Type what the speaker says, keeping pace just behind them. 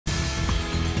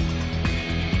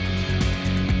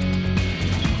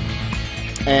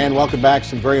And welcome back.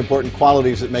 Some very important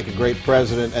qualities that make a great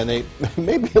president, and they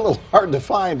may be a little hard to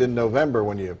find in November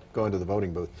when you go into the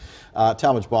voting booth.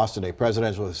 Talmadge Boston, a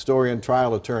presidential historian,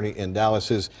 trial attorney in Dallas.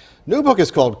 His new book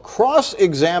is called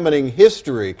Cross-Examining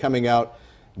History, coming out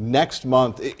next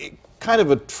month. Kind of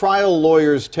a trial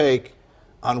lawyer's take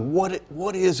on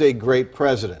what is a great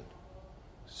president.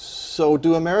 So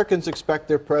do Americans expect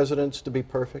their presidents to be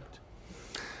perfect?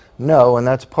 No, and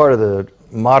that's part of the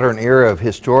modern era of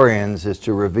historians, is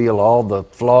to reveal all the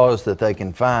flaws that they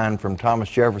can find, from Thomas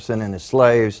Jefferson and his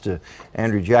slaves to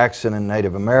Andrew Jackson and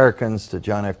Native Americans to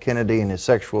John F. Kennedy and his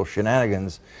sexual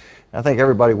shenanigans. I think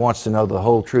everybody wants to know the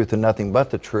whole truth and nothing but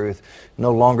the truth,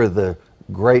 no longer the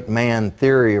great man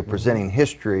theory of presenting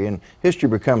history. And history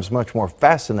becomes much more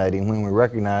fascinating when we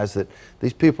recognize that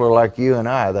these people are like you and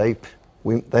I.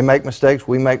 They make mistakes,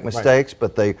 we make mistakes, right,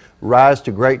 but they rise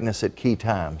to greatness at key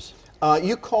times.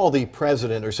 You call the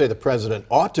president, or say the president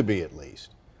ought to be at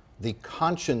least, the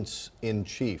conscience in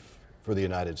chief for the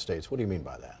United States. What do you mean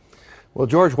by that? Well,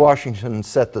 George Washington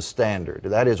set the standard.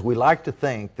 That is, we like to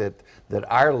think that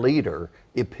our leader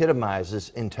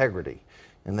epitomizes integrity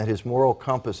and that his moral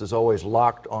compass is always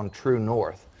locked on true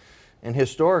north. And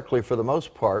historically, for the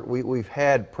most part, we've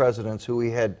had presidents who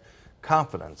we had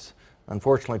confidence.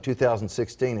 Unfortunately,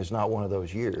 2016 is not one of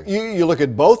those years. You look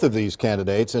at both of these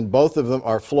candidates, and both of them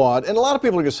are flawed. And a lot of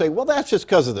people are going to say, well, that's just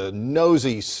because of the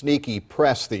nosy, sneaky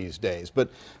press these days.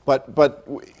 But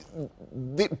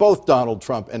both Donald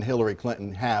Trump and Hillary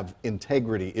Clinton have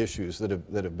integrity issues that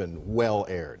have been well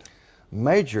aired.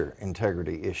 Major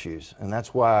integrity issues. And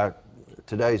that's why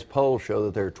today's polls show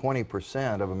that there are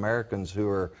 20% of Americans who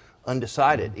are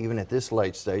undecided, even at this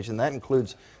late stage, and that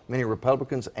includes many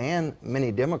Republicans and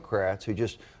many Democrats who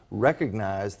just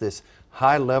recognize this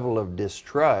high level of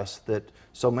distrust that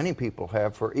so many people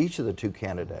have for each of the two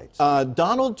candidates.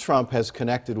 Donald Trump has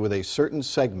connected with a certain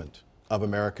segment of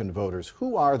American voters.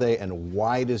 Who are they, and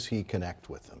why does he connect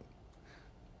with them?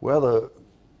 Well, the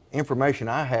information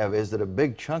I have is that a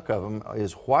big chunk of them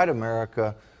is white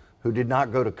America who did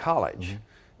not go to college.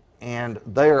 And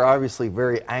they are obviously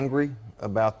very angry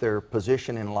about their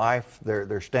position in life.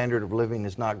 Their standard of living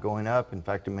is not going up. In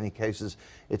fact, in many cases,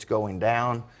 it's going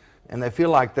down. And they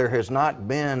feel like there has not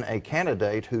been a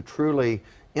candidate who truly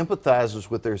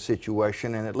empathizes with their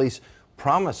situation and at least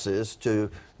promises to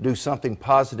do something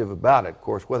positive about it. Of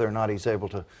course, whether or not he's able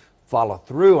to follow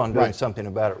through on doing something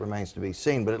about it remains to be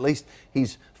seen. But at least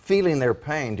he's feeling their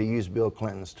pain, to use Bill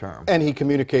Clinton's term. And he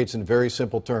communicates in very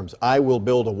simple terms. I will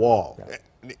build a wall. Yeah.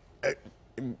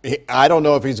 I don't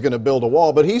know if he's going to build a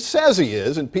wall, but he says he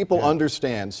is, and people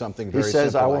understand something very simple. He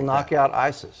says, I will knock out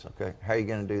ISIS. Okay, how are you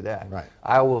going to do that? Right.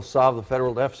 I will solve the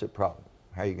federal deficit problem.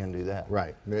 How are you going to do that?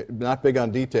 Right. Not big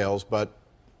on details, but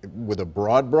with a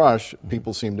broad brush,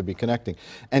 people seem to be connecting.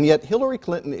 And yet Hillary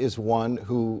Clinton is one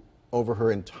who, over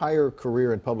her entire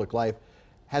career in public life,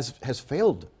 has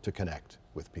failed to connect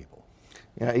with people.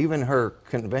 Yeah, even her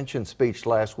convention speech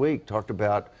last week talked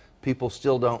about people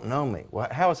still don't know me. Well,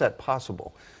 how is that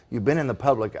possible? You've been in the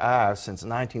public eye since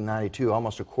 1992,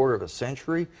 almost a quarter of a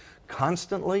century,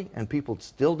 constantly, and people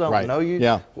still don't know you?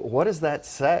 Yeah. What does that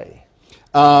say?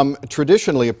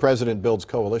 Traditionally, a president builds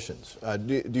coalitions.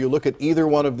 Do you look at either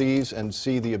one of these and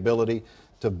see the ability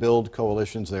to build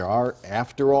coalitions? There are,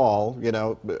 after all,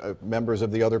 members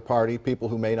of the other party, people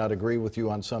who may not agree with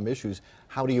you on some issues.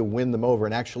 How do you win them over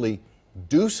and actually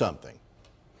do something?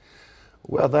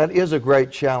 Well, that is a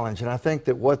great challenge, and I think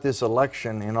that what this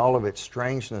election, in all of its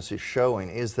strangeness, is showing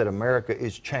is that America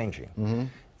is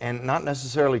changing, and not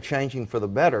necessarily changing for the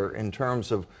better in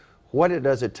terms of what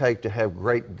does it take to have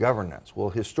great governance.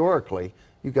 Well, historically,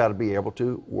 you've got to be able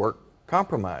to work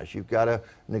compromise. You've got to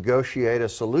negotiate a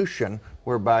solution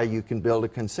whereby you can build a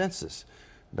consensus.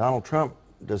 Donald Trump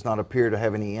does not appear to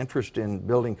have any interest in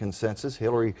building consensus.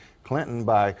 Hillary Clinton,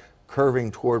 by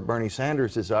curving toward Bernie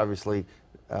Sanders, is obviously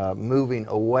moving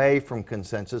away from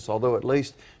consensus, although at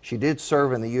least she did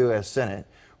serve in the U.S. Senate.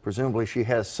 Presumably she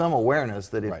has some awareness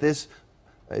that if this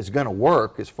is going to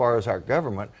work as far as our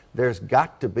government, there's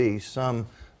got to be some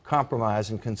compromise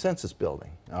and consensus building.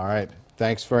 All right.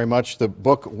 Thanks very much. The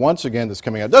book, once again, that's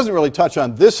coming out doesn't really touch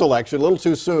on this election. A little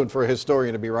too soon for a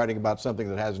historian to be writing about something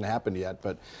that hasn't happened yet,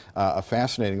 but a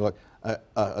fascinating look.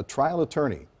 A trial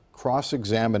attorney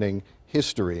cross-examining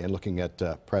history and looking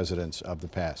at presidents of the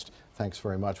past. Thanks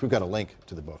very much. We've got a link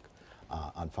to the book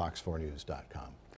on fox4news.com.